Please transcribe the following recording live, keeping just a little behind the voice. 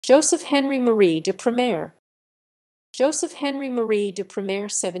Joseph Henri Marie de Prémare. Joseph Henri Marie de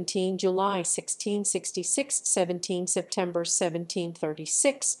Prémare 17 July 1666 17 September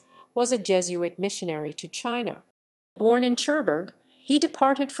 1736 was a Jesuit missionary to China. Born in Cherbourg, he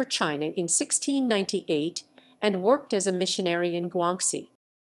departed for China in 1698 and worked as a missionary in Guangxi.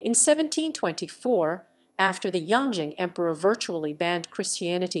 In 1724, after the Yongzheng Emperor virtually banned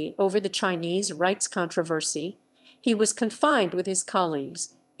Christianity over the Chinese Rites controversy, he was confined with his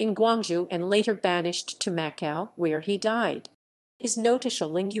colleagues in Guangzhou and later banished to Macau, where he died. His Notitia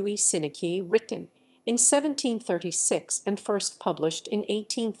linguae sinicae, written in 1736 and first published in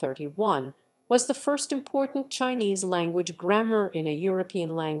 1831, was the first important Chinese language grammar in a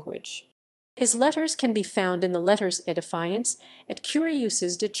European language. His letters can be found in the Lettres édifiantes et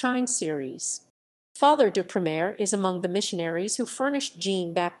curieuses de Chine series. Father Du Halde is among the missionaries who furnished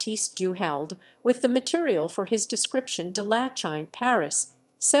Jean-Baptiste Du Halde with the material for his Description de la Chine, Paris,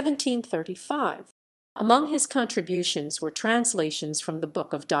 1735. Among his contributions were translations from the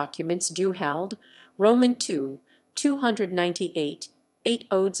Book of Documents Du Halde, Roman II, 298, 8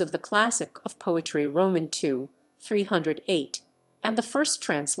 odes of the classic of poetry Roman II, 308, and the first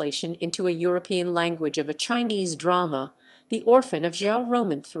translation into a European language of a Chinese drama, The Orphan of Zhao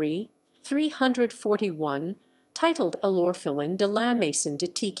Roman III, 341, titled L'Orphelin de la Maison de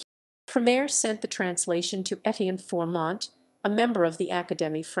Tchao. Prémare sent the translation to Étienne Fourmont, a member of the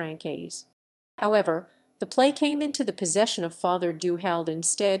Académie Française. However, the play came into the possession of Father Du Halde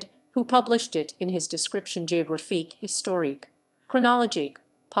instead, who published it in his Description Géographique, historique, chronologique,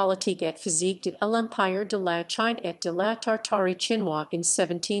 politique et physique de l'Empire de la Chine et de la Tartarie Chinois in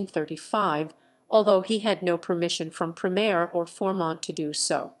 1735, although he had no permission from Prémare or Fourmont to do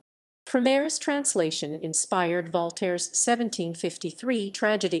so. Prémare's translation inspired Voltaire's 1753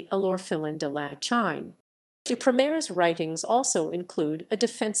 tragedy L'Orphelin de la Chine. Du Prémare's writings also include a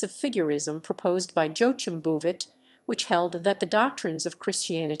defense of figurism proposed by Joachim Bouvet, which held that the doctrines of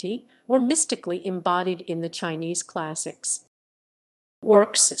Christianity were mystically embodied in the Chinese classics.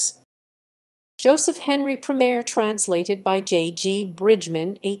 Works: Joseph Henri Prémare, translated by J.G.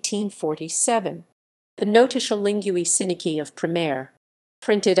 Bridgman, 1847. The Notitia linguae sinicae of Prémare,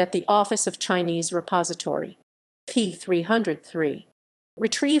 printed at the Office of Chinese Repository, p. 303.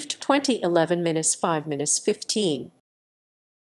 Retrieved 2011-5-15.